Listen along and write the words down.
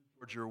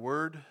towards your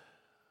word.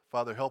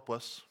 Father, help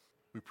us.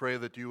 We pray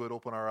that you would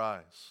open our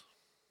eyes,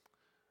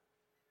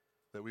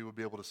 that we would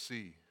be able to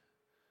see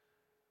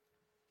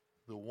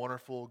the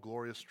wonderful,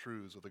 glorious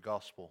truths of the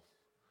gospel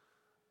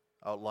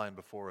outlined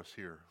before us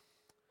here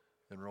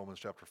in Romans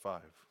chapter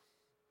 5.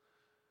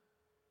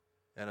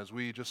 And as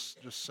we just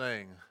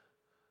sang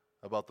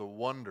about the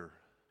wonder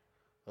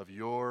of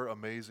your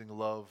amazing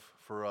love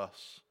for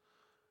us,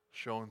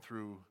 shown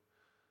through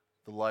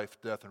the life,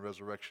 death, and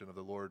resurrection of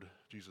the Lord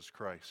Jesus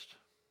Christ,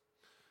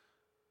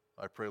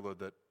 I pray, Lord,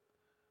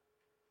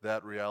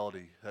 that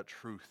reality, that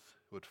truth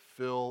would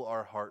fill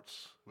our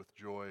hearts with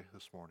joy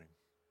this morning.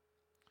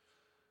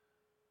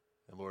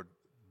 And Lord,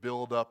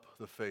 build up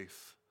the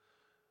faith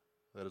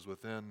that is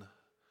within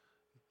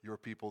your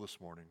people this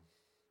morning.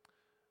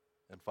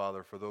 And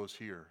Father, for those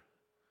here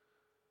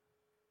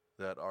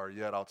that are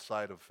yet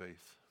outside of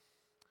faith,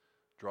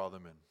 draw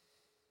them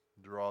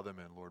in. Draw them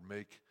in, Lord.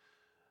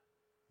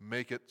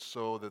 Make it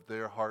so that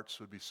their hearts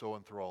would be so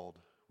enthralled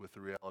with the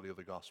reality of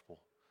the gospel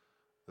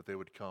that they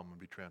would come and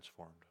be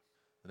transformed.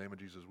 In the name of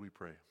Jesus we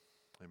pray.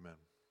 Amen.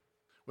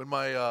 When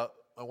my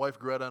wife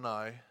Greta and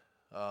I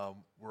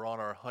were on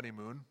our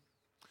honeymoon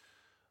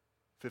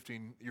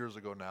 15 years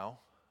ago now,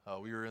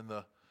 we were in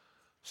the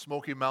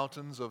Smoky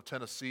Mountains of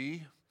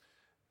Tennessee,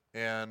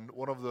 and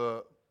one of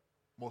the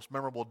most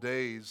memorable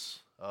days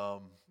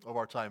of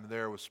our time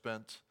there was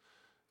spent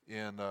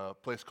in a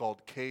place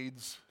called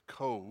Cades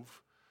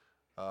Cove.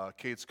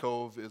 Cades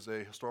Cove is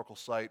a historical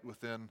site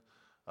within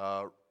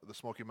the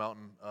Smoky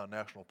Mountain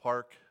National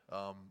Park.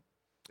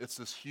 It's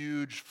this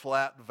huge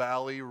flat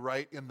valley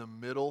right in the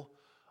middle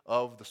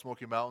of the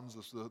Smoky Mountains.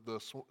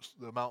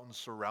 The mountains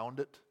surround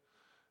it,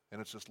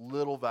 and it's this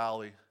little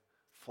valley,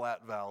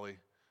 flat valley,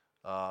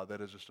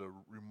 that is just a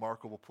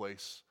remarkable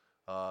place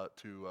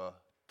to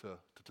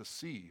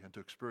see and to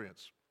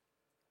experience.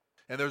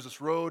 And there's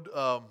this road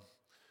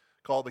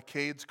called the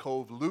Cades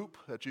Cove Loop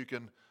that you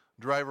can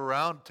drive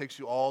around. It takes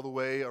you all the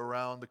way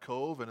around the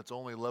cove, and it's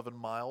only 11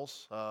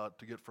 miles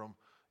to get from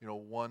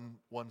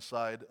one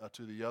side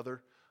to the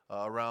other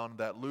around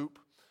that loop.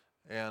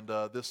 And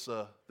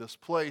this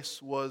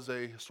place was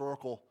a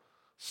historical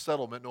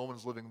settlement. No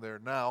one's living there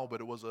now,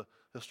 but it was a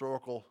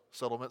historical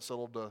settlement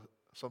settled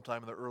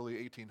sometime in the early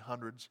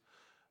 1800s.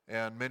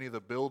 And many of the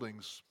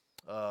buildings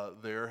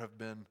there have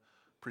been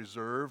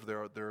preserved.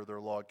 There are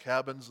log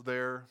cabins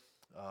there.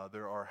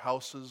 There are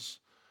houses.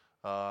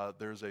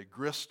 There's a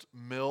grist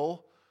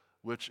mill,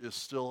 which is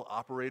still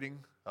operating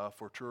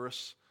for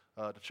tourists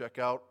to check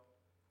out.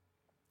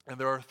 And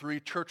there are 3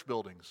 church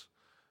buildings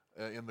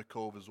in the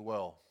cove as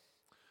well.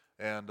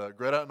 And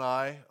Greta and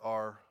I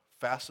are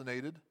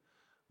fascinated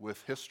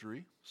with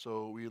history,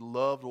 so we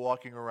loved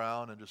walking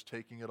around and just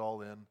taking it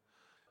all in.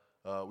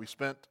 We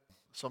spent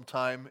some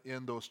time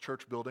in those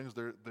church buildings.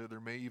 There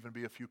may even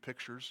be a few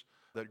pictures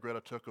that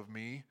Greta took of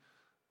me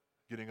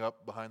getting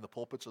up behind the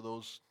pulpits of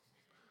those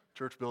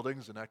church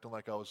buildings and acting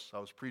like I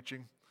was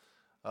preaching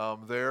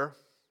there.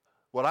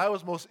 What I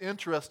was most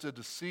interested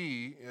to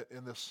see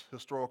in this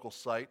historical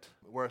site,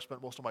 where I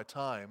spent most of my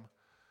time,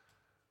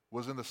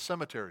 was in the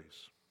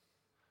cemeteries.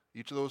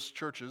 Each of those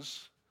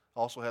churches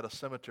also had a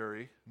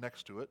cemetery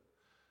next to it,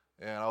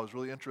 and I was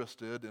really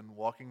interested in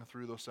walking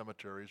through those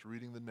cemeteries,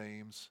 reading the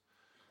names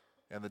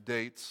and the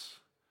dates,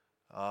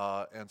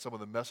 and some of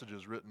the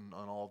messages written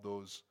on all of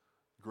those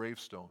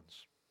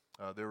gravestones.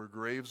 There were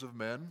graves of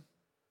men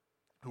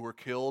who were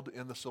killed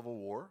in the Civil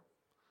War,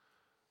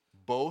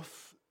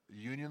 both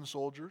Union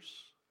soldiers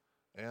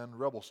and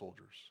rebel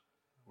soldiers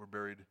were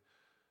buried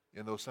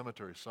in those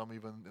cemeteries, some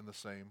even in the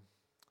same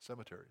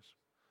cemeteries.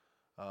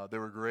 There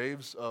were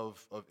graves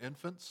of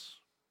infants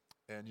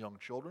and young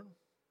children.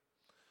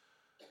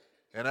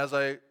 And as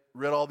I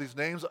read all these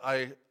names,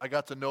 I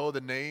got to know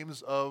the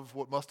names of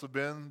what must have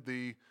been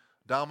the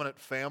dominant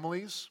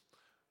families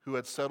who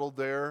had settled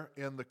there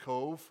in the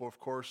cove. Of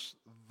course,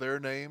 their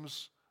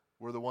names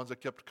were the ones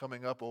that kept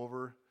coming up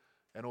over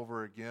and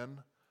over again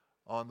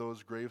on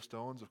those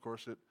gravestones. Of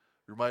course, it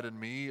reminded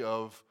me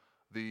of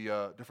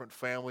the different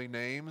family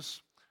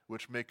names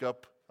which make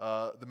up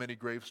the many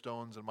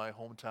gravestones in my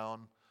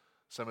hometown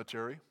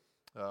cemetery.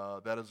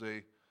 That is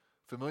a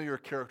familiar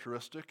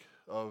characteristic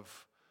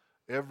of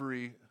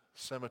every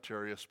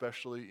cemetery,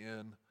 especially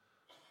in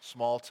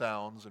small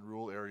towns and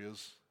rural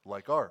areas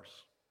like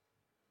ours.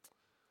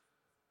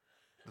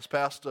 This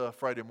past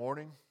Friday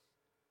morning,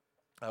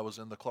 I was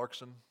in the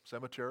Clarkson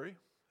Cemetery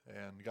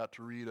and got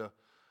to read a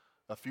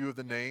few of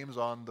the names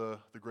on the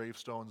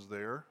gravestones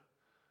there.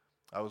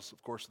 I was,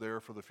 of course, there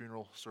for the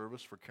funeral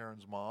service for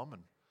Karen's mom,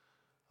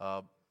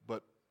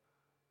 but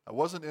I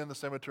wasn't in the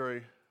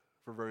cemetery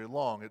for very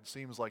long. It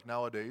seems like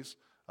nowadays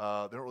they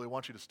don't really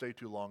want you to stay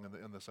too long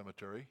in the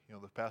cemetery.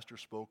 The pastor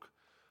spoke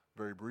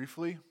very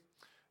briefly,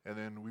 and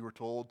then we were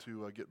told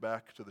to get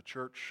back to the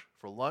church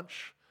for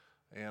lunch,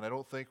 and I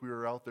don't think we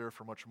were out there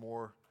for much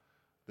more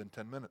than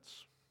 10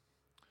 minutes.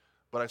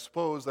 But I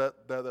suppose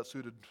that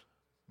suited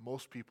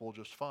most people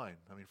just fine.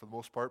 I mean, for the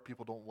most part,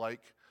 people don't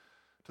like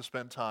to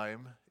spend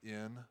time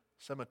in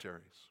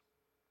cemeteries.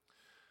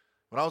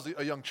 When I was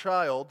a young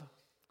child,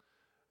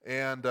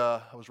 And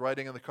I was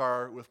riding in the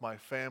car with my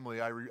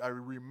family. I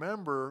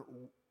remember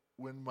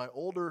when my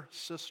older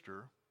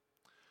sister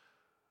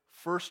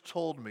first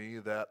told me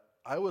that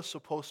I was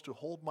supposed to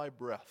hold my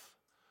breath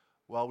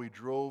while we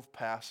drove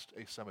past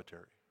a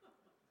cemetery,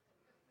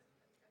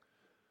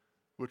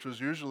 which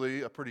was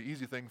usually a pretty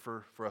easy thing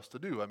for us to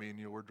do. I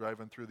mean, we're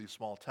driving through these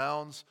small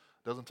towns.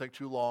 It doesn't take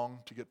too long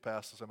to get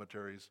past the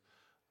cemeteries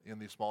in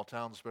these small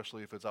towns,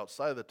 especially if it's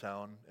outside the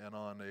town and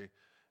on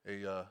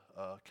a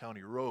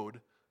county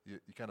road. You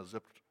kind of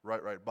zipped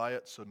right by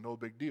it, so no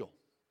big deal.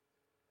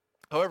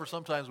 However,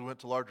 sometimes we went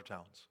to larger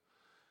towns.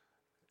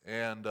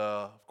 And,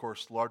 of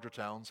course, larger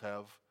towns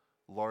have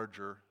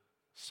larger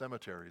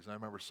cemeteries. And I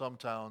remember some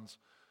towns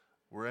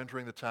were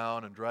entering the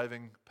town and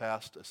driving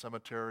past a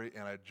cemetery,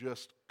 and I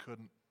just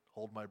couldn't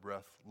hold my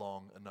breath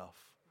long enough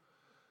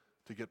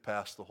to get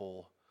past the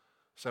whole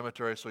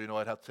cemetery. So,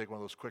 I'd have to take one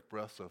of those quick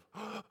breaths of,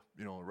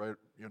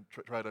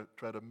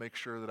 try to make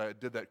sure that I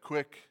did that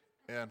quick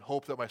and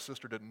hope that my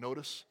sister didn't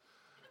notice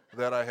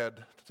that I had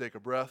to take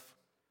a breath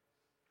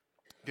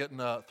getting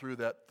through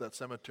that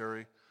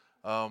cemetery.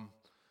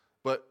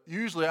 But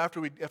usually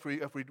after we'd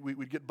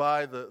get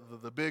by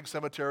the big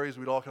cemeteries,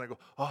 we'd all kind of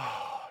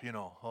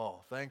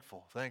go,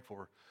 thankful.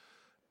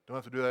 Don't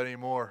have to do that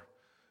anymore.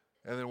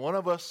 And then one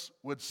of us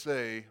would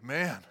say,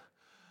 man,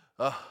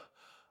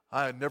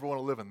 I never want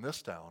to live in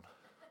this town.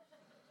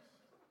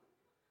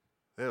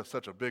 They have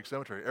such a big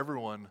cemetery.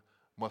 Everyone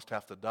must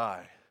have to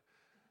die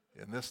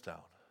in this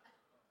town.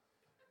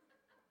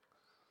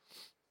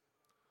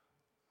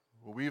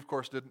 Well, we, of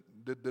course,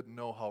 didn't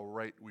know how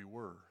right we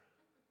were.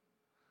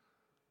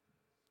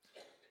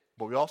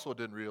 But we also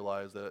didn't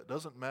realize that it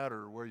doesn't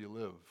matter where you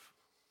live,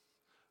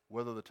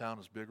 whether the town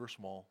is big or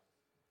small,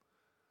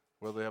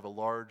 whether they have a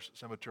large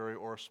cemetery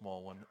or a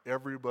small one.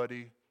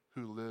 Everybody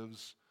who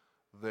lives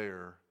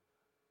there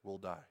will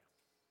die.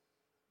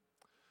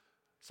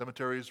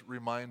 Cemeteries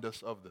remind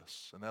us of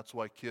this, and that's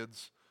why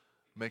kids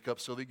make up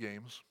silly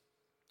games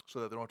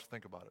so that they don't have to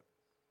think about it.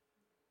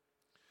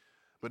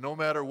 But no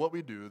matter what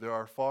we do, there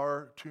are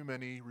far too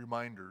many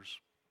reminders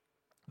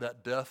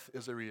that death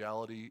is a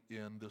reality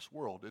in this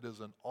world. It is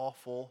an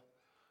awful,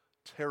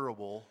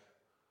 terrible,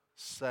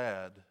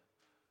 sad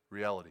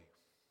reality.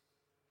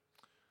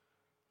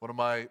 One of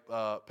my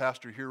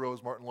pastor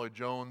heroes, Martin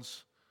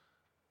Lloyd-Jones,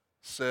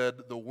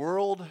 said, "The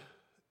world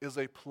is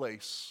a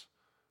place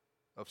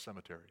of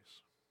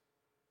cemeteries.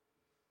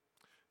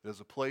 It is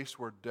a place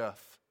where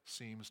death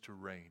seems to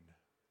reign.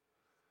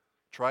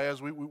 Try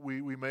as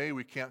we may,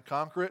 we can't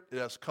conquer it. It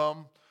has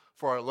come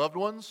for our loved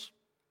ones,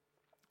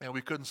 and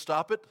we couldn't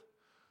stop it.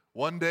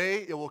 One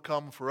day it will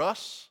come for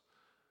us,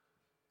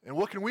 and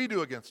what can we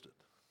do against it?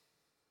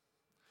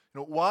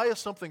 Why is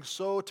something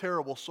so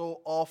terrible,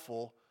 so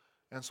awful,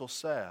 and so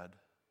sad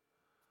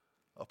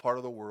a part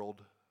of the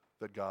world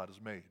that God has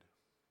made?"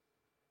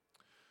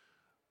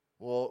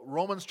 Well,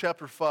 Romans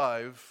chapter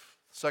 5,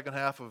 second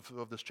half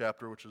of this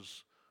chapter, which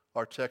is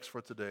our text for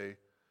today,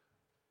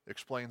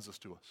 explains this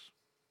to us.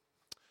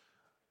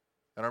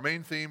 And our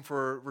main theme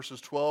for verses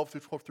 12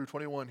 through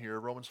 21 here,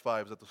 Romans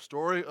 5, is that the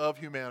story of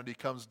humanity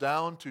comes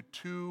down to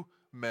two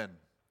men.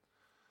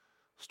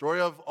 The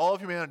story of all of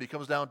humanity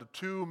comes down to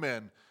two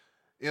men.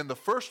 In the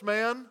first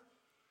man,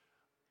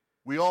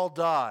 we all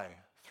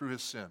die through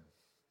his sin.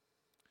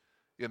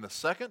 In the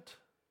second,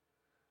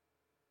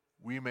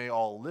 we may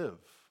all live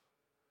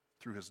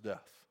through his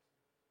death.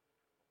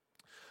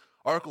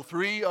 Article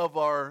 3 of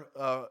our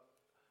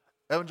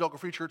Evangelical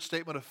Free Church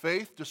Statement of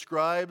Faith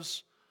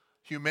describes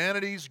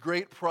humanity's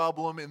great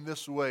problem in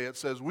this way. It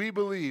says, "We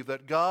believe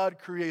that God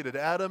created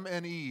Adam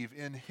and Eve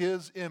in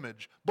his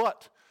image,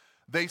 but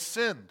they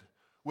sinned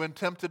when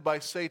tempted by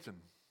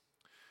Satan.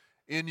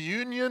 In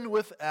union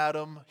with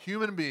Adam,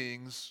 human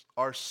beings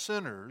are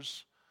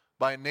sinners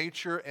by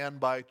nature and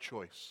by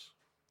choice,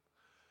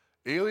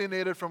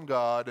 alienated from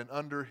God and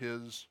under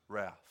his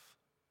wrath.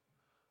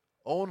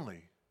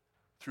 Only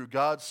through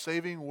God's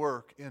saving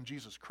work in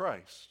Jesus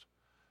Christ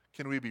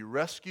can we be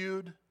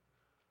rescued,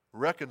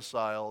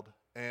 reconciled,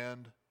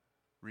 and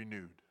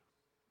renewed."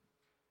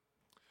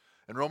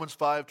 And Romans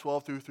 5,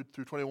 12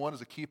 through 21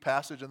 is a key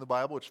passage in the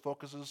Bible which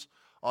focuses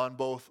on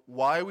both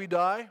why we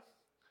die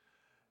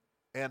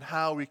and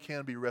how we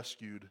can be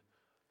rescued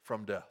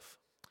from death.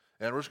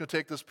 And we're just going to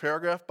take this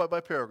paragraph by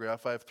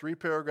paragraph. I have 3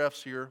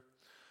 paragraphs here.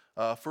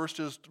 First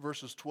is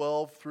verses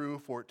 12 through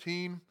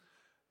 14.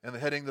 And the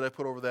heading that I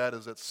put over that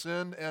is that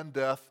sin and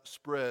death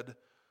spread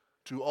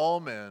to all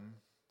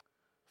men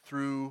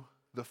through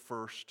the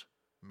first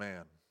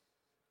man.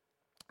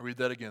 I'll read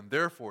that again.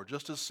 "Therefore,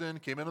 just as sin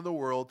came into the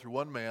world through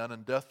one man,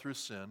 and death through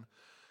sin,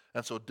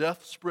 and so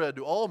death spread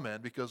to all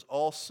men because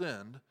all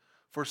sinned.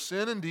 For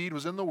sin indeed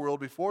was in the world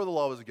before the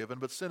law was given,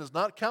 but sin is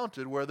not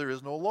counted where there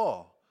is no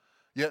law.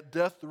 Yet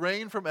death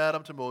reigned from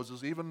Adam to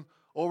Moses, even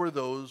over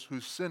those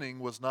whose sinning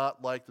was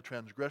not like the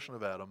transgression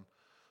of Adam,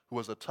 who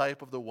was a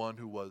type of the one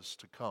who was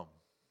to come."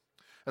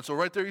 And so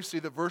right there you see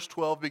that verse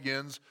 12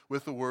 begins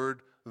with the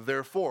word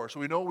 "therefore." So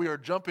we know we are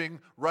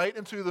jumping right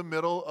into the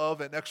middle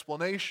of an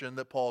explanation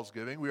that Paul's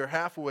giving. We are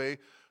halfway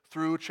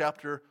through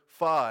chapter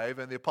 5,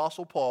 and the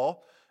Apostle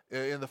Paul,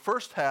 in the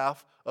first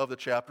half of the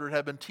chapter,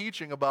 had been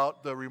teaching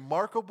about the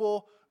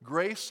remarkable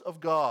grace of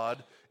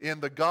God in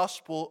the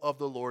gospel of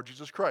the Lord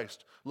Jesus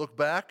Christ. Look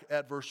back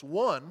at verse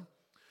 1,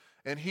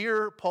 and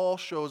here Paul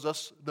shows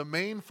us the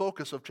main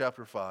focus of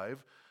chapter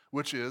 5,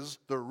 which is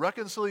the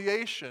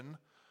reconciliation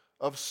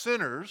of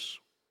sinners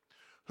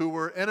who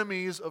were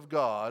enemies of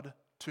God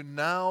to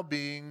now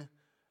being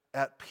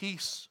at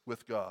peace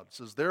with God. It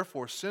says,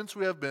 therefore, since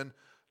we have been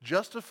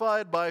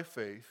justified by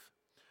faith,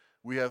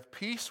 we have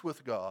peace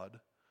with God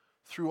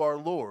through our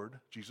Lord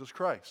Jesus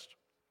Christ.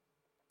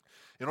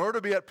 In order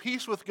to be at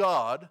peace with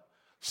God,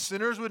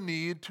 sinners would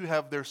need to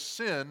have their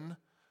sin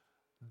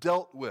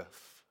dealt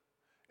with,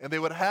 and they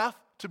would have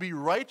to be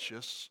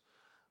righteous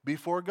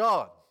before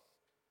God.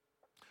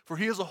 For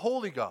he is a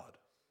holy God.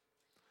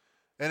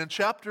 And in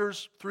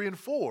chapters 3 and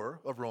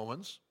 4 of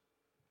Romans,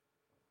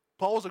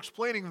 Paul was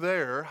explaining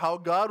there how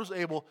God was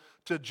able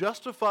to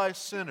justify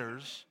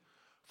sinners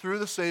through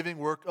the saving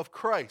work of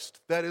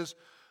Christ. That is,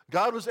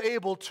 God was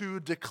able to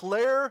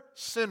declare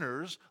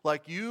sinners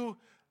like you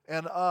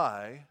and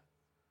I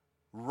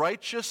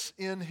righteous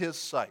in his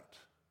sight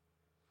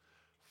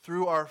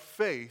through our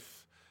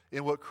faith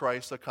in what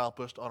Christ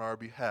accomplished on our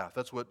behalf.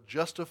 That's what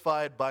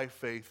justified by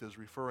faith is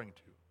referring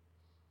to.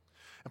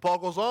 And Paul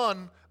goes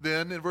on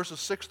then in verses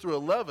 6 through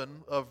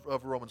 11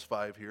 of Romans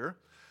 5 here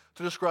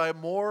to describe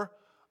more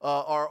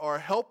our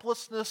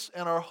helplessness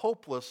and our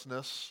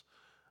hopelessness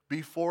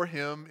before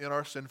him in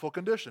our sinful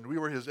condition. We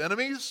were his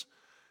enemies,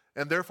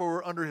 and therefore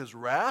we're under his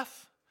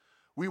wrath.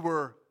 We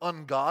were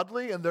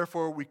ungodly, and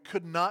therefore we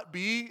could not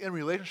be in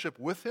relationship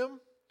with him.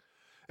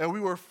 And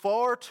we were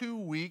far too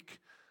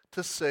weak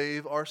to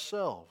save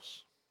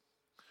ourselves.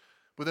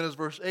 But then as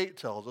verse 8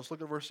 tells us,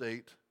 look at verse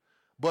 8.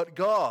 But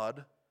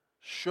God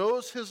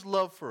shows his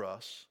love for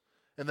us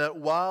in that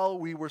while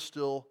we were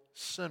still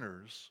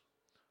sinners,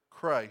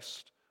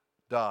 Christ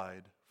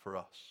died for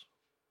us.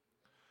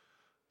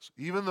 So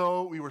even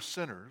though we were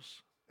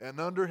sinners and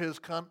under his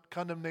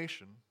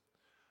condemnation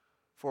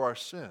for our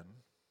sin,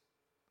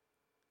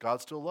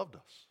 God still loved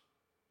us.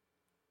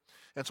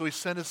 And so he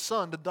sent his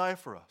Son to die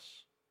for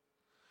us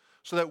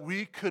so that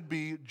we could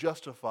be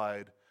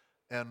justified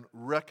and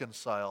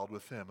reconciled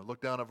with him. And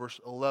look down at verse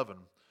 11.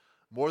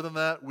 More than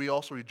that, we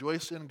also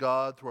rejoice in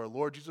God through our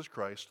Lord Jesus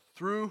Christ,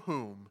 through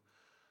whom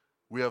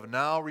we have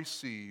now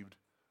received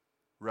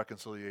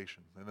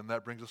reconciliation. And then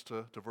that brings us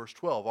to verse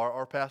 12,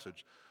 our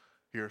passage.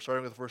 Here,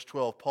 starting with verse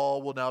 12,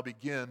 Paul will now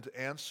begin to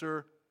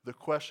answer the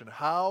question,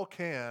 how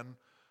can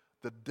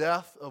the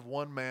death of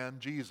one man,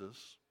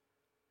 Jesus,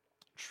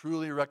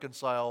 truly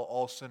reconcile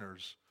all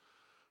sinners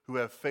who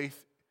have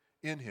faith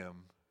in him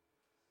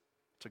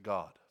to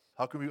God?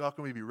 How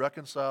can we be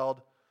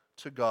reconciled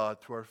to God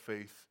through our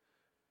faith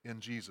in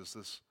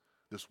Jesus,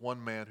 this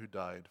one man who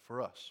died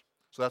for us?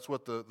 So that's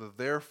what the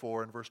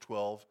therefore in verse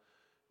 12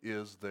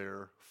 is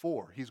there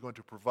for. He's going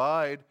to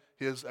provide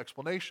his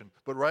explanation.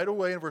 But right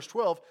away in verse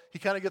 12, he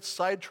kind of gets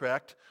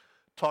sidetracked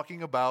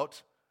talking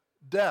about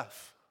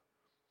death.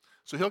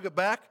 So he'll get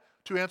back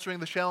to answering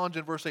the challenge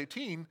in verse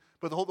 18,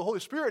 but the Holy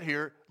Spirit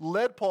here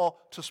led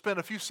Paul to spend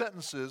a few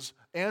sentences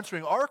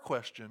answering our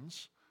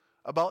questions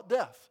about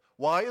death.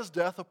 Why is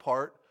death a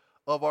part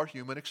of our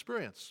human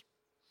experience?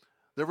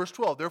 There, verse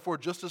 12, therefore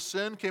just as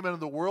sin came into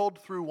the world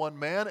through one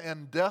man,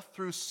 and death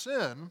through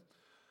sin,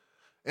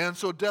 and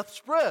so death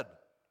spread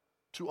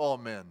to all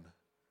men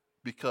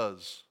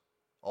because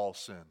all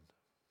sinned.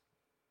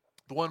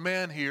 The one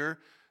man here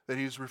that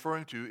he's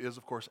referring to is,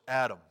 of course,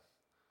 Adam,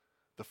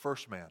 the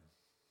first man.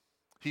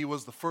 He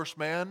was the first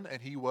man,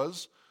 and he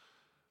was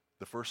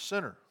the first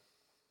sinner.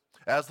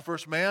 As the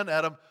first man,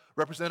 Adam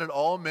represented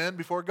all men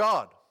before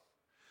God.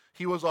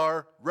 He was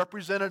our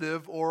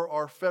representative or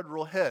our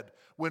federal head.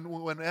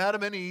 When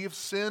Adam and Eve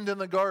sinned in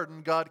the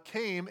garden, God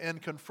came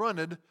and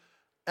confronted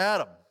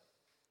Adam.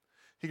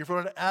 He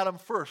confronted Adam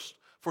first,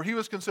 for he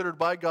was considered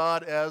by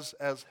God as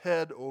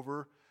head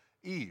over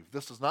Eve.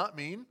 This does not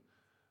mean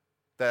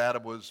that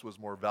Adam was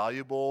more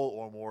valuable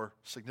or more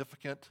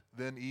significant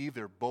than Eve.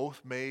 They're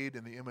both made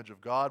in the image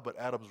of God, but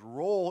Adam's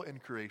role in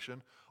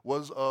creation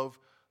was of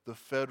the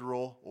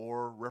federal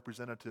or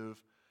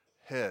representative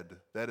head.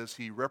 That is,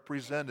 he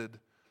represented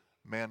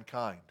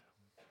mankind.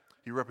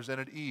 He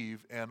represented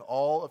Eve and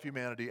all of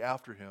humanity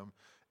after him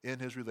in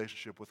his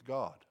relationship with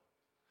God.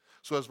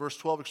 So as verse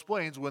 12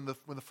 explains, when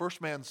the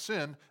first man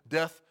sinned,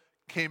 death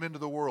came into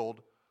the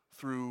world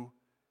through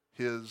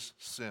his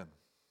sin.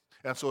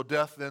 And so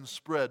death then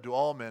spread to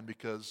all men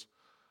because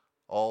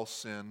all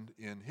sinned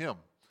in him.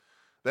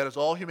 That is,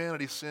 all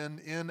humanity sinned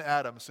in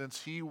Adam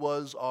since he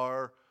was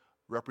our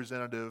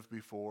representative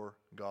before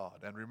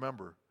God. And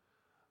remember,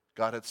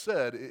 God had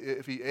said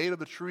if he ate of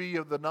the tree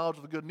of the knowledge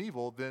of the good and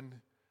evil,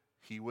 then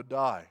he would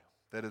die.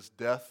 That is,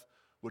 death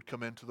would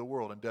come into the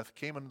world. And death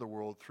came into the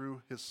world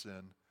through his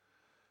sin.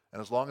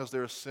 And as long as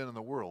there is sin in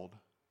the world,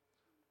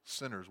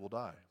 sinners will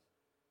die.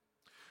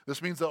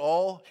 This means that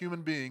all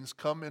human beings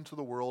come into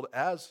the world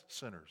as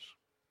sinners.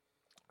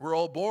 We're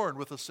all born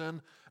with a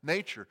sin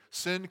nature.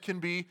 Sin can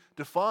be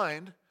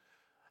defined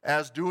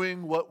as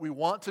doing what we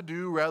want to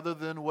do rather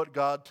than what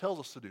God tells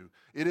us to do.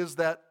 It is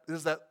that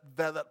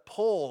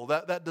pull,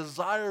 that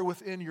desire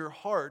within your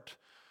heart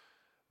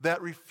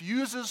that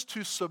refuses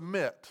to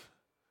submit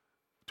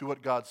to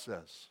what God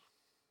says,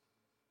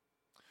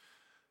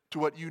 to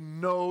what you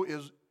know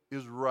is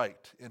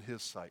right in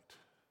His sight,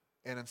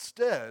 and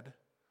instead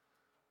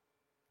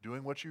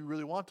doing what you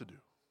really want to do.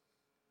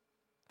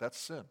 That's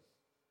sin.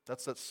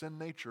 That's that sin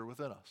nature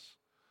within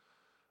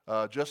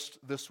us. Just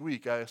this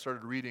week, I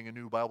started reading a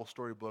new Bible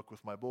story book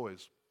with my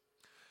boys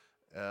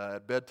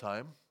at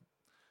bedtime.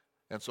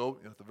 And so,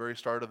 at the very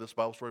start of this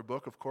Bible story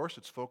book, of course,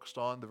 it's focused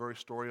on the very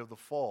story of the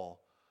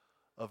fall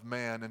of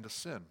man into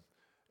sin,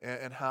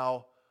 and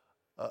how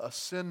a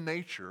sin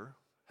nature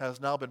has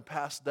now been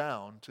passed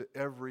down to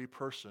every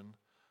person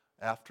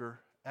after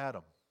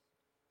Adam.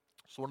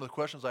 So one of the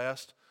questions I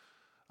asked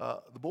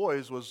the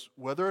boys was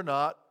whether or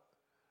not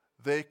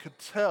they could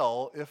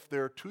tell if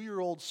their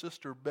 2-year-old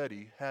sister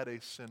Betty had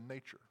a sin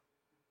nature.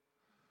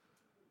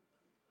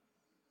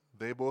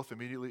 They both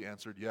immediately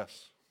answered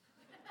yes.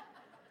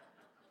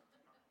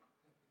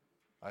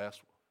 I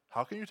asked,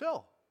 how can you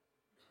tell?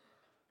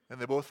 And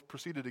they both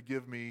proceeded to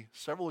give me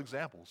several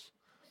examples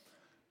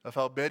of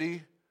how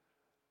Betty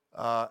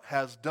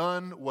has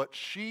done what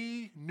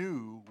she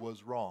knew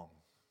was wrong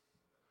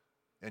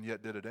and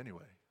yet did it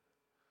anyway.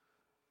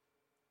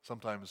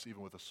 Sometimes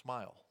even with a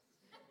smile.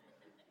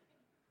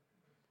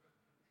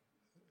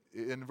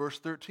 In verse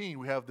 13,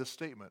 we have this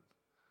statement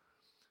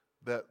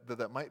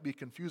that might be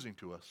confusing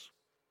to us.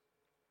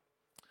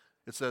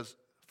 It says,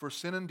 "For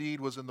sin indeed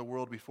was in the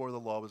world before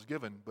the law was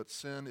given, but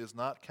sin is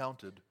not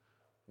counted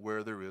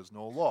where there is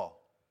no law."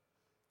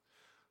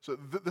 So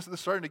this is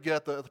starting to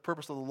get at the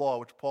purpose of the law,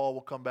 which Paul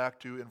will come back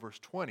to in verse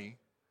 20.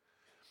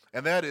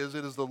 And that is,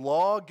 it is the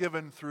law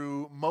given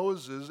through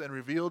Moses and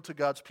revealed to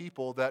God's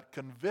people that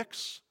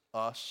convicts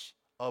us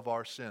of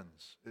our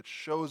sins. It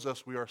shows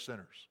us we are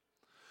sinners.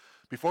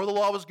 Before the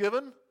law was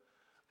given,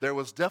 there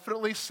was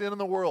definitely sin in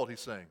the world, he's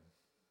saying.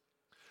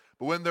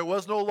 But when there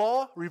was no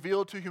law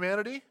revealed to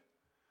humanity,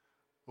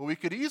 well, we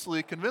could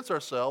easily convince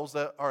ourselves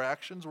that our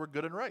actions were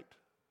good and right.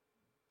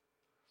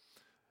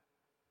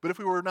 But if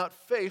we were not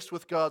faced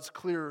with God's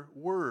clear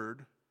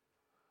word,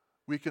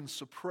 we can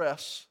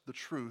suppress the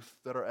truth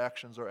that our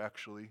actions are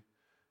actually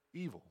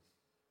evil.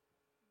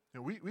 You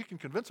know, we can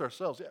convince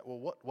ourselves, yeah,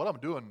 well, what I'm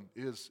doing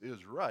is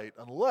right,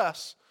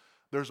 unless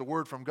there's a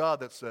word from God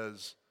that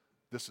says,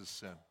 this is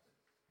sin.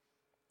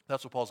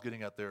 That's what Paul's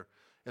getting at there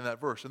in that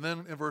verse. And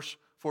then in verse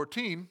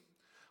 14,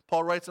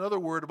 Paul writes another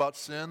word about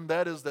sin,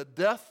 that is that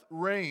death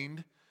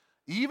reigned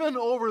even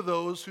over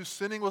those whose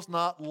sinning was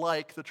not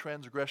like the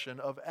transgression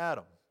of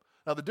Adam.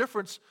 Now, the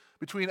difference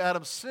between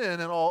Adam's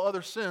sin and all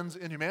other sins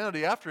in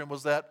humanity after him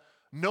was that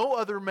no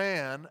other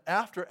man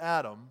after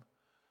Adam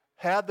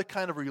had the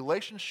kind of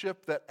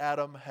relationship that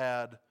Adam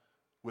had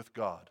with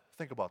God.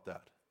 Think about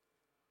that.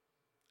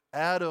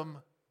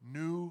 Adam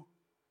knew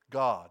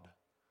God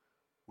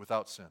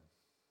without sin.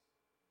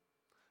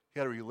 He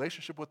had a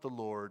relationship with the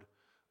Lord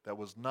that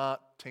was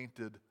not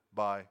tainted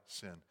by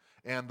sin.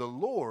 And the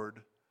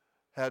Lord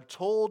had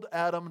told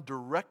Adam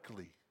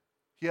directly,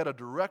 he had a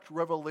direct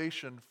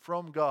revelation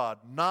from God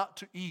not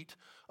to eat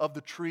of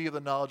the tree of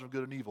the knowledge of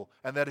good and evil,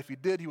 and that if he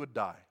did, he would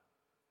die.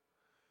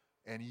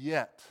 And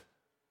yet,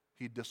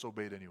 he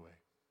disobeyed anyway.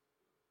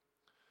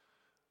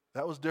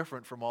 That was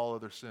different from all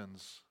other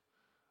sins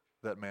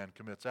that man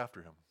commits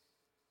after him.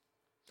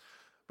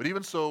 But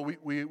even so,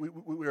 we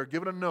are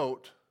given a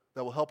note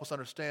that will help us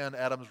understand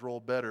Adam's role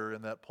better,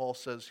 and that Paul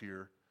says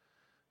here,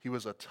 he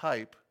was a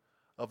type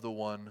of the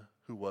one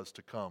who was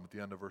to come, at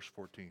the end of verse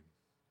 14.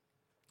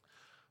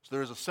 So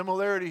there is a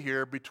similarity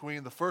here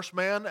between the first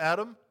man,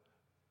 Adam,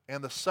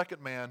 and the second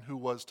man who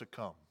was to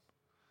come.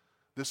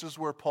 This is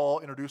where Paul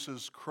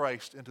introduces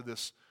Christ into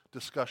this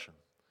discussion.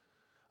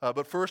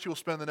 But first, he will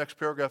spend the next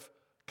paragraph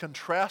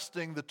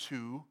contrasting the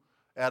two,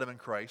 Adam and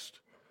Christ,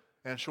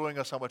 and showing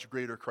us how much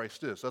greater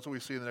Christ is. That's what we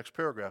see in the next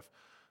paragraph,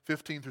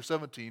 15 through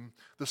 17.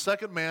 The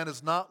second man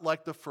is not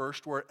like the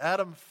first, where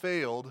Adam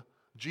failed,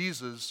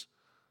 Jesus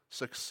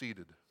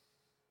succeeded.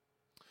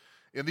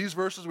 In these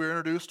verses, we are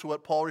introduced to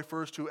what Paul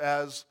refers to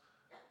as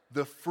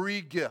the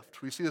free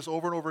gift. We see this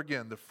over and over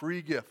again, the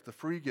free gift, the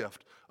free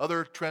gift.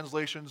 Other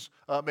translations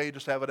may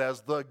just have it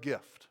as the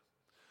gift.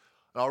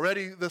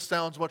 Already, this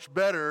sounds much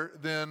better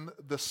than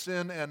the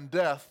sin and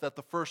death that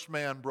the first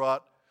man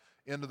brought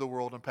into the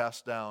world and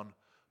passed down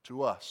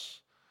to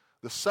us.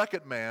 The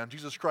second man,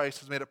 Jesus Christ,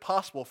 has made it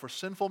possible for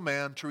sinful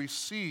man to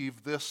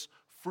receive this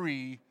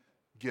free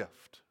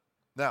gift.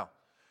 Now,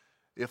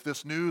 if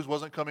this news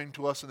wasn't coming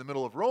to us in the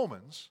middle of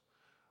Romans,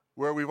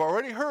 where we've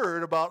already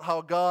heard about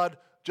how God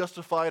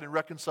justified and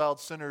reconciled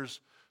sinners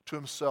to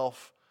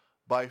himself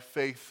by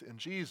faith in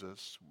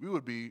Jesus, we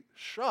would be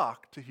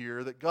shocked to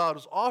hear that God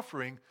is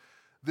offering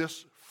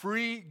this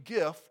free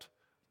gift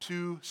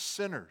to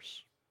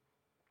sinners.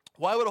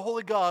 Why would a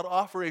holy God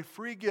offer a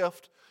free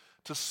gift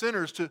to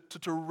sinners, to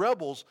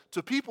rebels,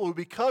 to people who,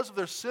 because of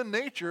their sin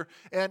nature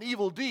and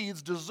evil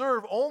deeds,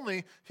 deserve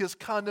only his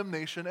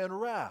condemnation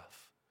and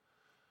wrath?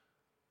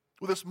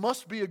 Well, this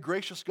must be a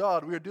gracious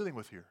God we are dealing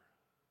with here.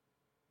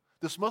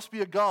 This must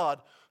be a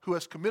God who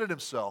has committed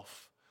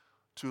himself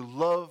to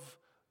love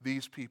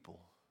these people,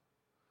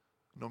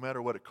 no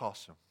matter what it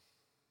costs him.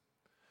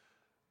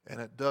 And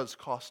it does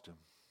cost him.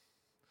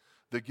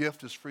 The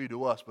gift is free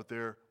to us, but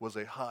there was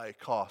a high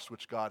cost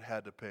which God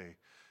had to pay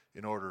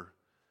in order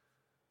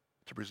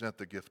to present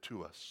the gift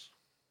to us.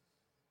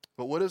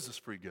 But what is this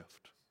free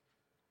gift?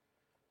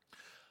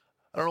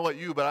 I don't know about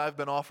you, but I've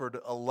been offered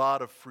a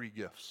lot of free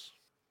gifts.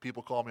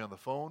 People call me on the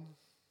phone,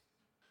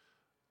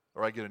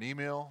 or I get an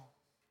email,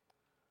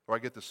 or I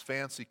get this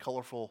fancy,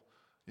 colorful,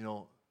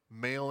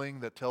 mailing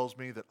that tells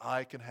me that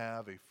I can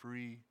have a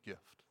free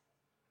gift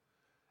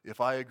if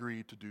I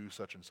agree to do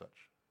such and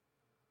such.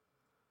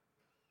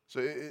 So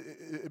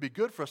it'd be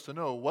good for us to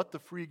know what the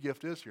free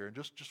gift is here and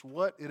just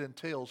what it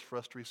entails for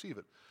us to receive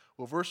it.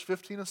 Well, verse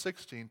 15 and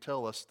 16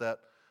 tell us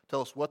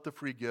what the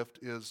free gift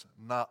is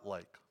not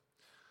like.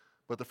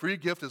 But the free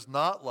gift is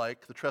not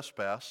like the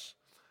trespass,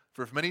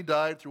 for if many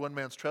died through one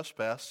man's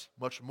trespass,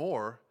 much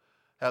more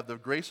have the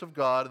grace of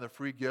God and the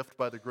free gift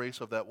by the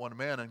grace of that one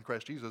man in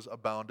Christ Jesus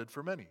abounded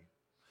for many.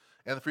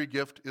 And the free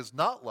gift is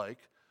not like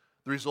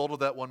the result of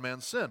that one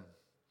man's sin.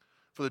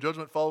 For the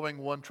judgment following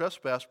one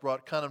trespass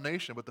brought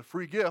condemnation, but the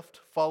free gift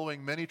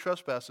following many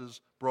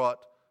trespasses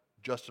brought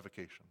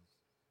justification.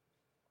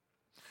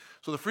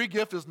 So the free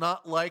gift is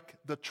not like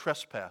the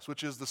trespass,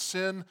 which is the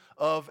sin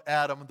of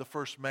Adam, the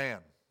first man.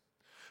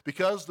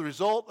 Because the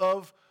result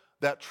of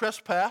that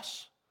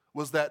trespass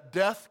was that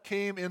death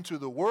came into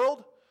the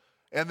world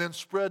and then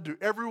spread to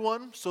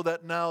everyone, so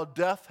that now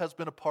death has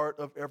been a part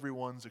of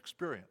everyone's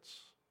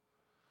experience.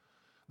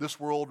 This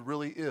world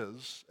really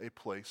is a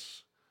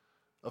place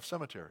of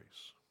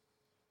cemeteries.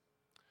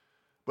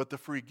 But the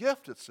free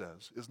gift, it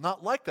says, is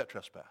not like that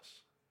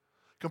trespass.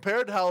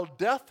 Compared to how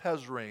death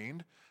has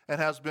reigned and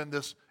has been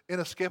this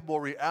inescapable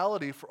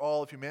reality for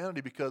all of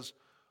humanity, because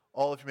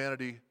all of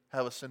humanity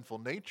have a sinful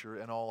nature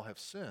and all have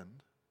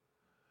sinned,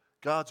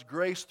 God's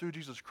grace through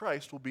Jesus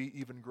Christ will be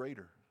even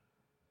greater.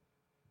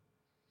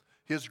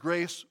 His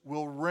grace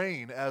will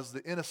reign as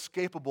the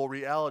inescapable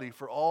reality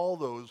for all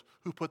those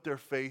who put their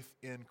faith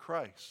in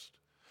Christ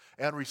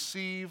and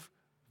receive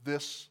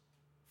this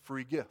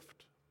free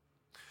gift.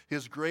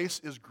 His grace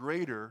is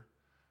greater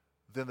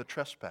than the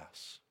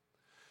trespass.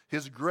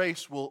 His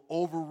grace will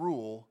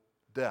overrule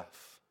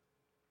death.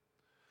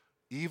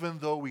 Even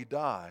though we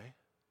die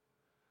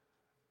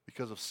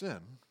because of sin,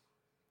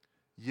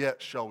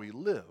 yet shall we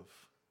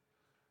live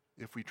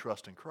if we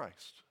trust in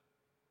Christ.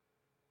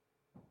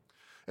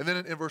 And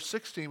then in verse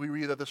 16, we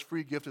read that this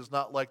free gift is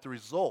not like the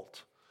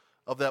result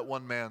of that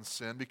one man's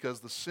sin, because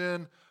the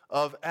sin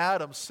of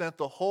Adam sent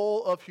the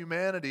whole of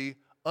humanity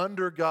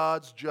under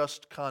God's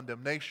just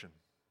condemnation.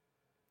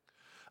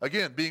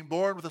 Again, being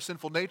born with a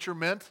sinful nature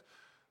meant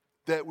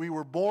that we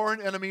were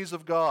born enemies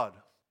of God.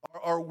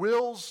 Our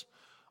wills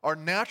are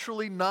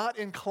naturally not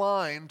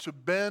inclined to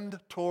bend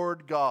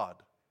toward God,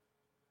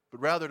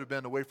 but rather to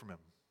bend away from Him.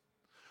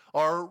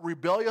 Our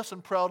rebellious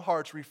and proud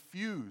hearts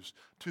refuse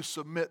to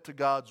submit to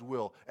God's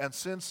will. And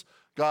since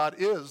God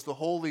is the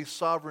holy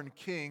sovereign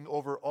king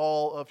over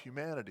all of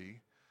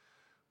humanity,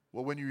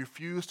 well, when you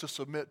refuse to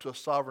submit to a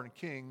sovereign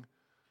king,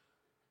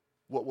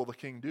 what will the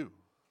king do?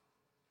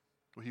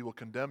 Well, he will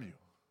condemn you.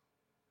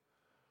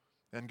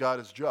 And God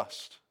is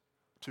just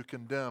to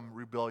condemn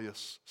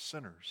rebellious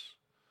sinners.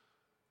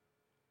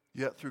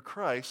 Yet through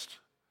Christ,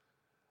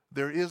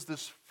 there is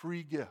this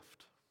free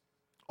gift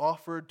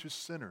offered to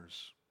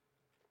sinners,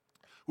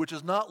 which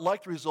is not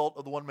like the result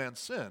of the one man's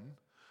sin.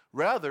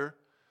 Rather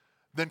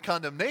than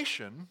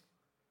condemnation,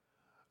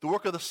 the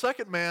work of the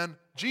second man,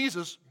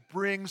 Jesus,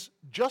 brings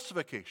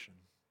justification.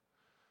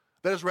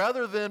 That is,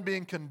 rather than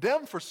being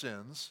condemned for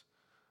sins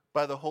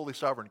by the holy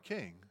sovereign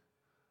king,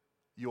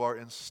 you are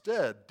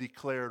instead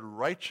declared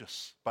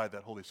righteous by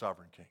that holy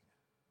sovereign king.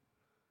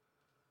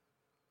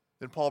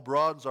 Then Paul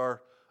broadens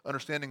our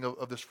understanding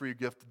of this free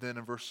gift then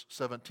in verse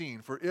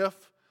 17. For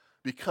if,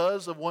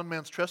 because of one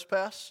man's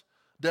trespass,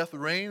 death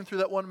reigned through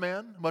that one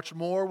man, much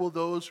more will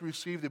those who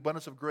receive the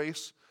abundance of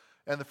grace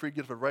and the free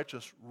gift of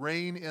righteousness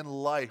reign in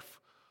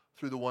life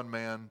through the one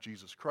man,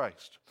 Jesus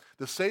Christ.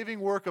 The saving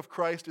work of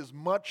Christ is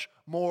much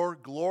more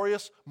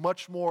glorious,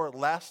 much more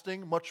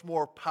lasting, much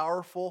more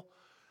powerful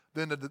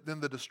than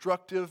the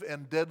destructive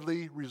and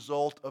deadly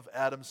result of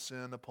Adam's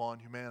sin upon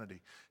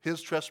humanity.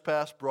 His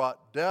trespass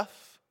brought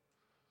death,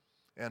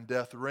 and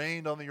death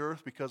reigned on the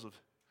earth because of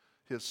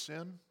his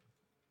sin.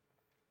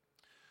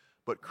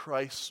 But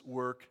Christ's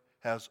work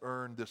has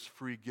earned this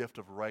free gift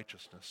of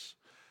righteousness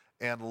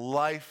and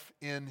life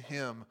in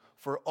him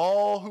for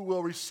all who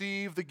will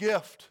receive the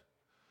gift.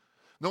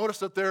 Notice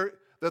that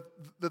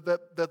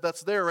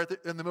that's there right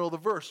in the middle of the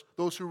verse.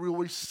 Those who will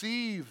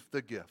receive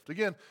the gift.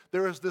 Again,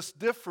 there is this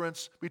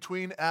difference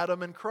between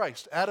Adam and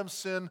Christ. Adam's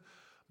sin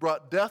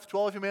brought death to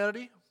all of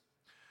humanity.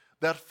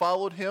 That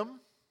followed him.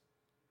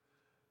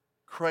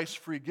 Christ's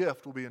free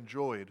gift will be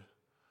enjoyed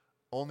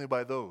only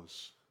by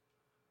those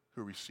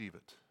who receive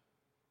it.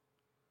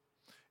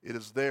 It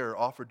is there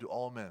offered to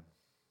all men,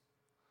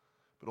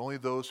 but only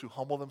those who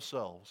humble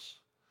themselves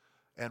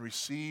and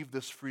receive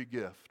this free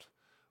gift,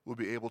 we'll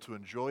be able to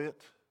enjoy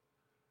it,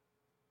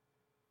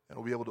 and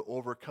we'll be able to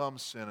overcome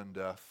sin and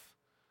death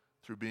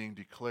through being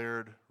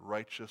declared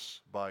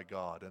righteous by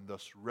God and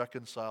thus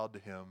reconciled to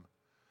Him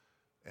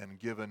and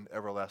given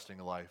everlasting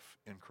life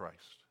in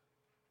Christ.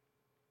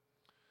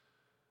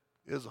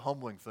 It is a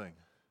humbling thing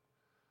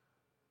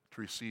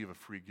to receive a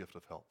free gift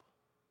of help.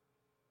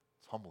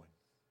 It's humbling.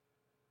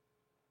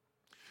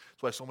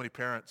 That's why so many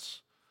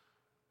parents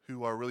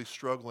who are really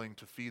struggling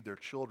to feed their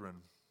children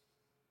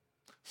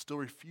still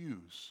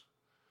refuse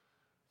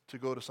to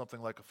go to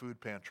something like a food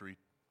pantry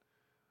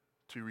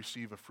to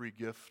receive a free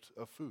gift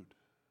of food.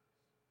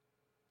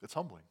 It's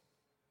humbling.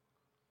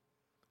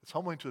 It's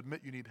humbling to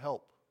admit you need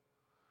help.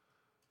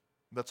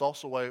 That's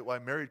also why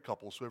married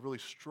couples who have really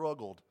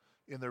struggled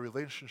in their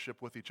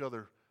relationship with each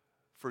other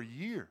for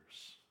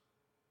years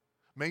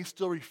may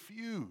still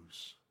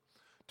refuse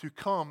to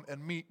come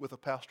and meet with a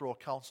pastoral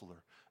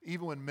counselor,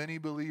 even when many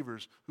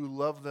believers who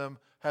love them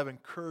have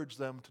encouraged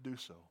them to do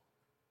so.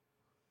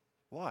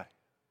 Why?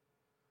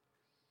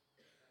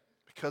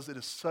 Because it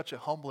is such a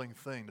humbling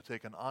thing to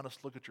take an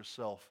honest look at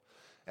yourself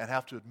and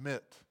have to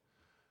admit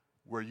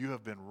where you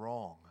have been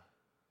wrong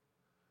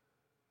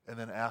and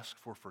then ask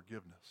for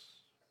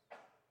forgiveness.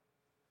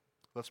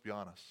 Let's be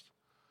honest.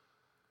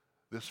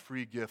 This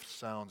free gift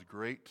sounds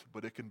great,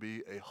 but it can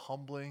be a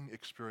humbling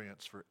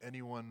experience for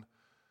anyone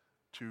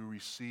to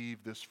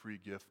receive this free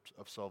gift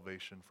of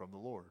salvation from the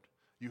Lord.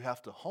 You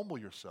have to humble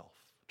yourself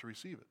to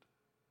receive it.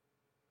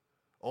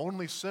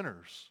 Only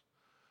sinners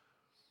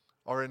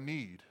are in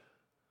need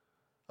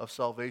of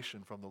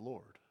salvation from the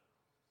Lord.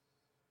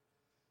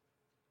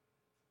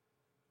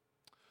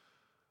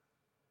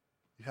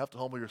 You have to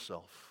humble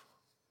yourself.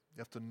 You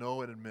have to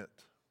know and admit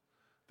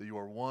that you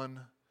are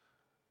one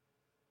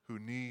who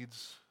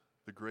needs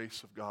the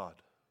grace of God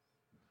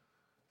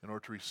in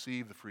order to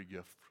receive the free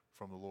gift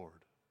from the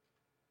Lord.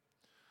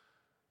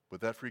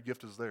 But that free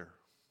gift is there,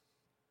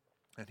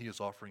 and He is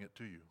offering it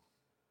to you.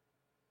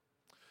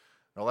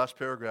 Now, last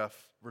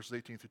paragraph, verses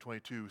 18 through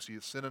 22, we see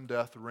that sin and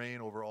death reign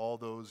over all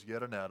those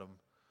yet in Adam,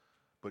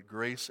 but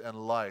grace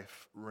and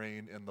life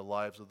reign in the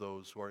lives of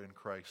those who are in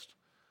Christ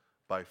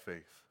by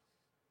faith.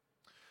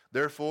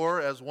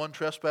 Therefore, as one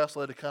trespass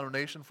led to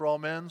condemnation for all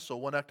men, so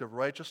one act of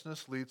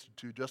righteousness leads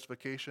to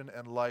justification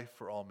and life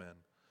for all men.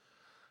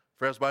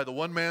 For as by the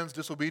one man's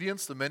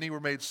disobedience the many were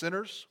made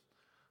sinners,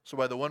 so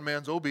by the one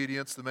man's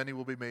obedience the many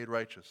will be made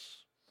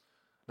righteous.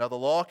 Now the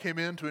law came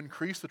in to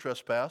increase the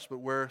trespass, but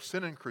where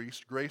sin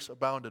increased, grace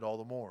abounded all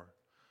the more.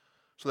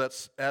 So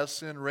that as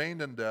sin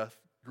reigned in death,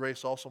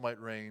 grace also might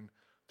reign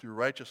through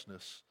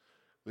righteousness,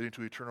 leading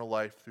to eternal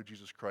life through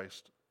Jesus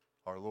Christ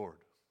our Lord.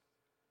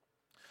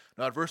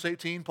 Now in verse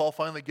 18, Paul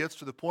finally gets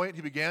to the point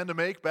he began to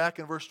make back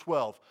in verse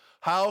 12.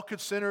 How could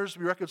sinners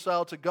be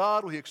reconciled to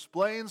God? Well, he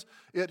explains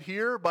it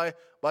here by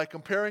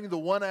comparing the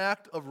one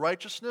act of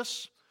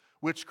righteousness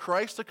which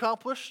Christ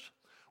accomplished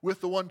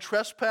with the one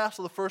trespass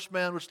of the first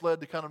man which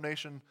led to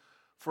condemnation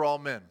for all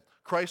men.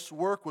 Christ's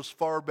work was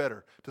far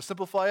better. To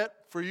simplify it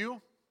for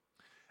you,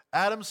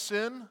 Adam's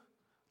sin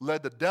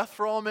led to death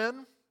for all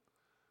men,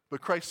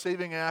 but Christ's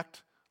saving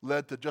act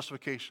led to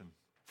justification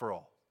for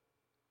all.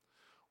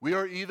 We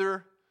are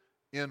either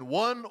in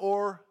one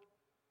or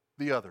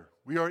the other.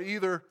 We are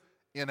either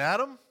in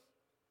Adam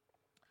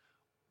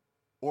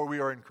or we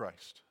are in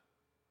Christ.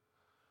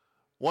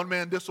 One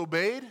man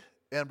disobeyed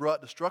and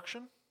brought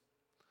destruction.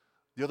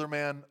 The other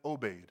man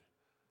obeyed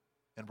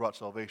and brought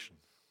salvation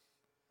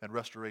and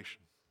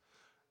restoration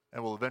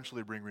and will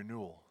eventually bring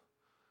renewal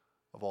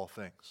of all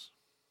things.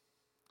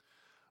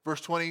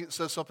 Verse 20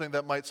 says something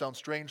that might sound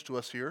strange to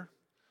us here.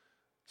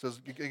 It says,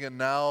 again,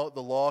 now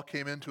the law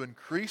came in to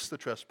increase the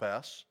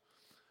trespass,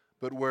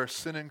 but where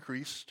sin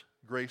increased,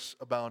 grace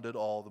abounded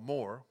all the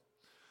more.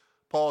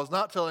 Paul is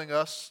not telling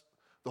us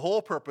the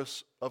whole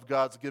purpose of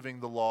God's giving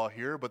the law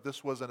here, but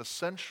this was an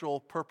essential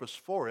purpose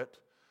for it.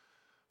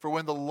 For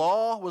when the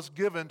law was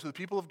given to the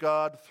people of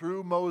God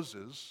through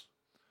Moses,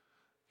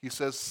 he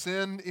says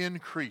sin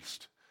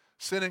increased.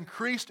 Sin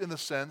increased in the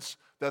sense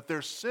that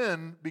their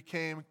sin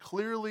became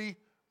clearly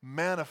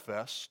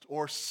manifest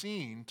or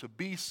seen to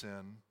be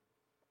sin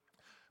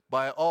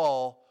by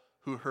all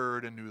who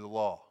heard and knew the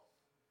law.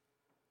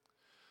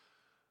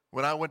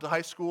 When I went to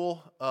high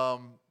school,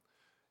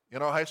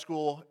 in our high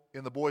school,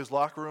 in the boys'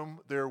 locker room,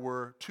 there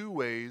were two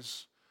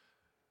ways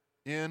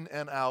in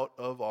and out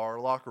of our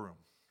locker room.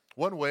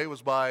 One way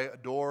was by a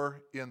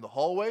door in the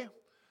hallway.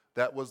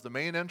 That was the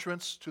main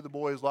entrance to the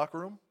boys' locker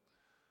room.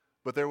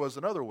 But there was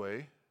another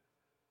way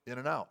in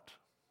and out.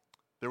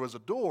 There was a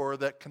door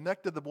that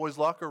connected the boys'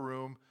 locker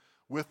room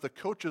with the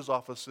coaches'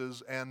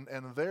 offices and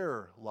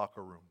their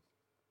locker room.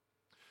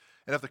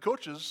 And if the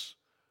coaches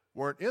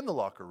weren't in the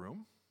locker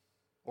room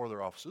or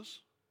their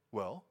offices,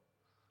 well,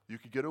 you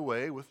could get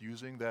away with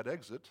using that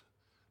exit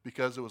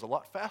because it was a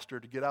lot faster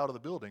to get out of the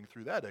building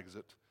through that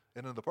exit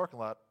and in the parking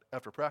lot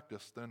after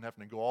practice than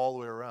having to go all the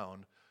way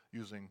around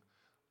using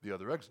the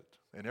other exit.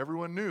 And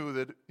everyone knew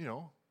that,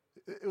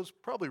 it was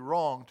probably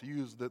wrong to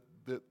use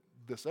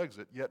this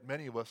exit, yet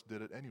many of us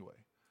did it anyway.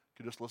 You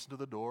could just listen to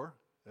the door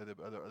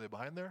Are they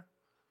behind there?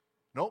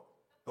 Nope?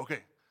 Okay.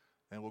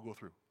 And we'll go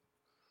through.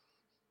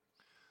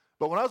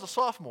 But when I was a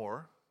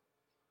sophomore,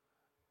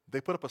 they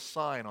put up a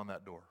sign on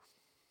that door,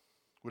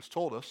 which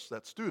told us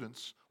that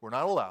students were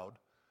not allowed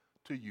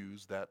to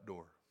use that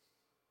door.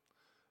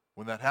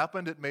 When that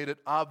happened, it made it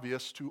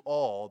obvious to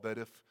all that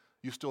if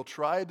you still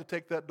tried to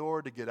take that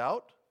door to get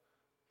out,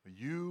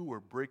 you were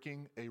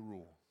breaking a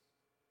rule.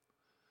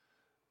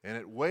 And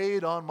it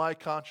weighed on my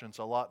conscience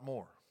a lot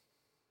more.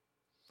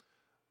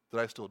 Did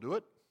I still do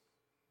it?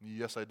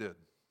 Yes, I did.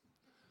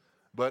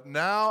 But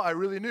now I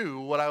really knew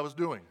what I was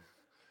doing.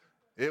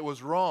 It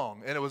was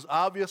wrong, and it was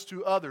obvious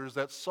to others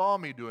that saw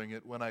me doing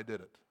it when I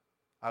did it.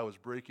 I was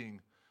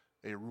breaking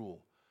a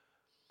rule.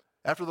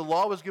 After the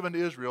law was given to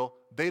Israel,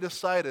 they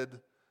decided,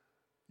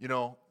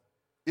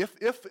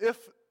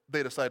 if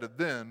they decided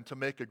then to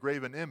make a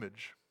graven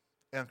image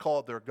and call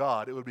it their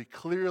God, it would be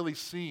clearly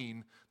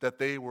seen that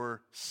they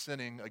were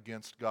sinning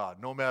against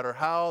God. No matter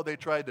how they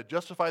tried to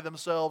justify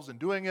themselves in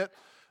doing it,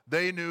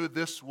 they knew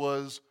this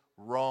was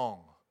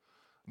wrong.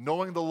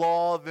 Knowing the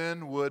law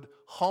then would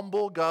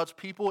humble God's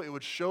people. It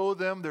would show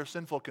them their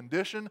sinful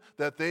condition,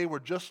 that they were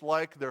just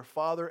like their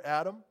father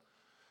Adam,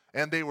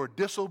 and they were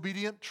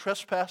disobedient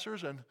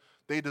trespassers, and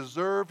they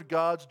deserved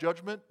God's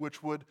judgment,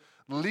 which would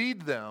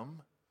lead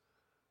them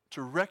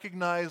to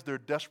recognize their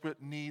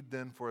desperate need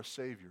then for a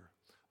Savior.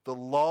 The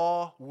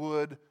law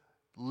would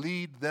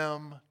lead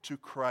them to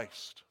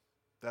Christ.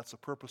 That's the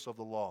purpose of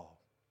the law.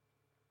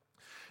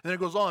 And then it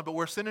goes on, but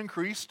where sin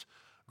increased,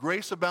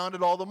 grace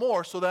abounded all the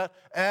more, so that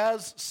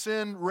as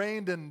sin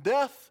reigned in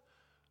death,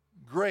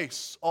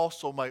 grace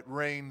also might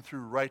reign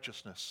through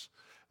righteousness,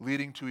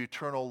 leading to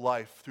eternal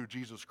life through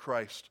Jesus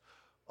Christ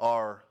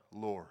our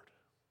Lord.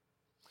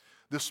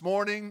 This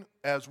morning,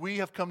 as we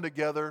have come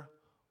together,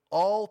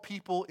 all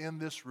people in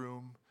this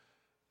room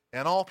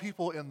and all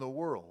people in the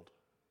world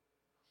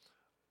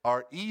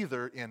are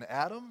either in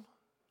Adam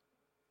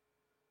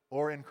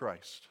or in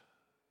Christ.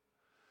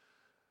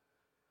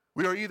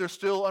 We are either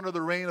still under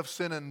the reign of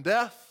sin and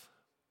death,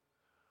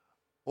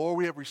 or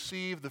we have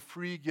received the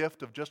free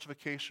gift of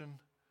justification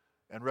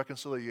and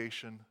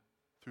reconciliation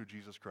through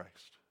Jesus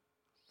Christ.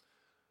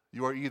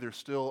 You are either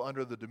still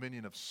under the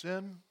dominion of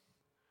sin,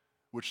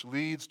 which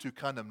leads to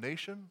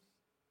condemnation,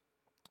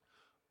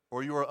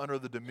 or you are under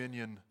the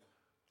dominion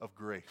of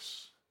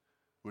grace,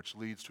 which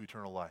leads to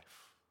eternal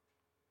life.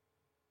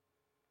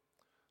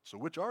 So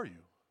which are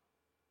you?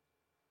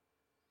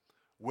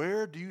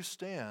 Where do you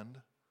stand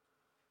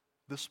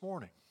this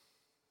morning?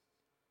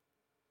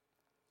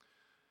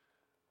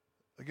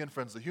 Again,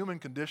 friends, the human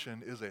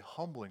condition is a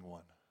humbling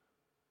one.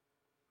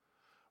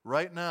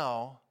 Right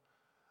now,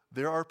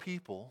 there are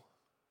people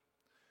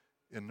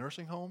in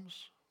nursing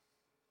homes,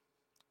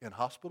 in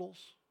hospitals,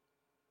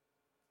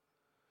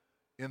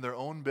 in their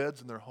own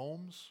beds in their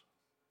homes,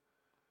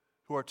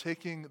 who are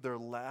taking their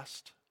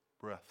last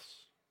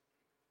breaths.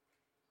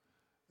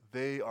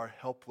 They are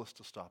helpless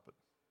to stop it.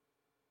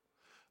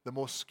 The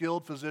most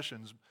skilled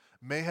physicians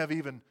may have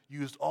even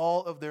used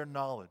all of their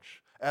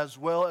knowledge, as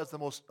well as the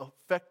most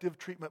effective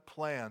treatment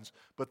plans,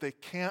 but they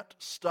can't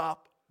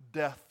stop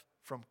death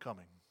from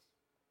coming.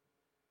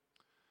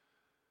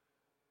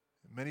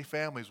 Many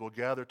families will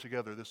gather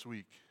together this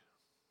week,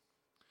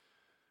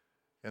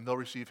 and they'll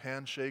receive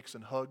handshakes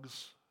and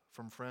hugs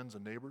from friends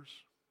and neighbors.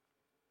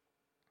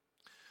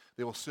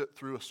 They will sit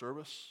through a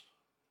service.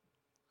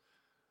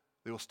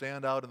 They will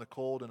stand out in the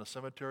cold in a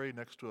cemetery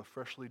next to a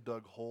freshly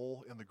dug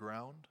hole in the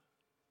ground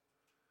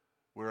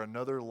where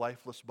another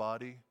lifeless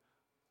body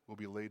will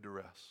be laid to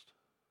rest.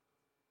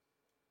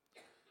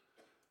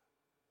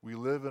 We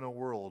live in a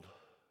world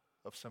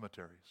of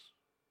cemeteries.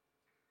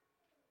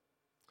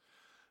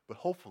 But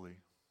hopefully,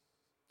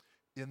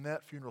 in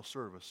that funeral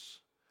service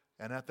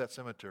and at that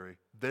cemetery,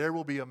 there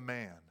will be a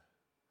man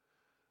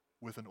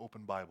with an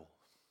open Bible.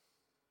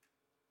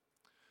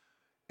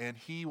 And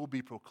he will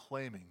be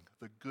proclaiming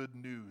the good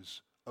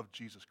news of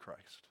Jesus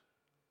Christ.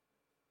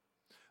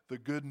 The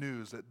good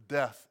news that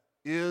death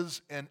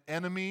is an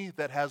enemy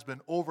that has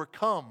been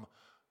overcome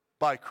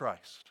by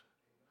Christ.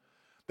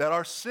 That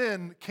our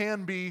sin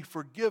can be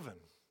forgiven.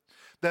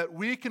 That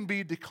we can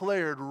be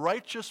declared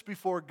righteous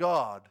before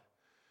God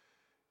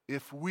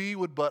if we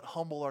would but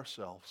humble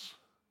ourselves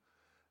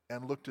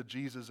and look to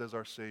Jesus as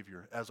our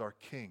Savior, as our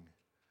King,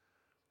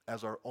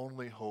 as our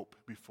only hope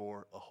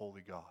before a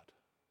holy God.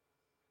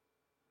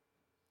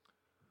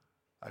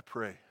 I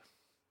pray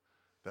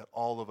that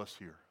all of us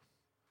here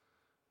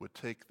would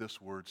take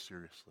this word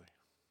seriously.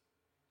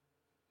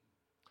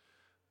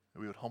 That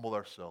we would humble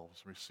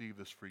ourselves and receive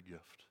this free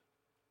gift.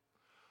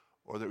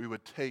 Or that we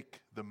would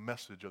take the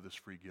message of this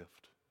free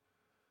gift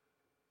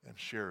and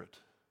share it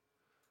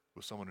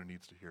with someone who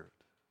needs to hear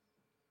it.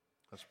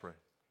 Let's pray.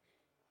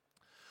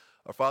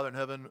 Our Father in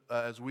heaven,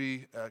 as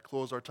we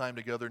close our time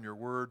together in your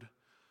word,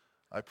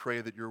 I pray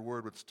that your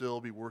word would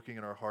still be working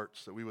in our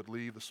hearts, that we would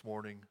leave this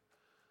morning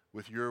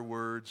with your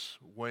words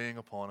weighing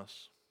upon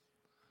us.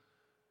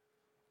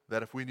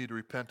 That if we need to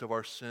repent of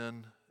our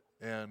sin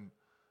and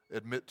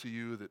admit to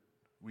you that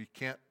we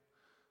can't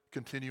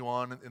continue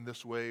on in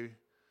this way,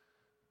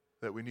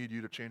 that we need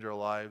you to change our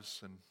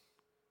lives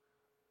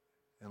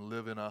and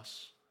live in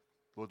us,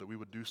 Lord, that we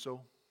would do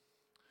so.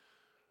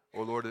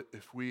 Or Lord,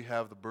 if we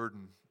have the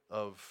burden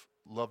of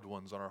loved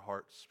ones on our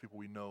hearts, people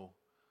we know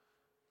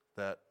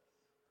that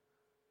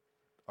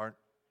aren't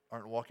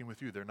walking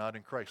with you, they're not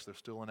in Christ, they're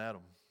still in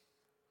Adam.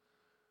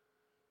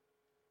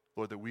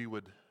 Lord, that we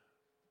would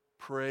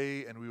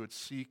pray and we would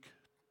seek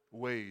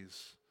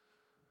ways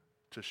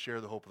to share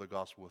the hope of the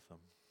gospel with them.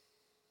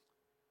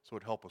 So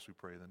it help us, we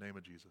pray, in the name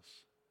of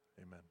Jesus.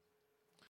 Amen.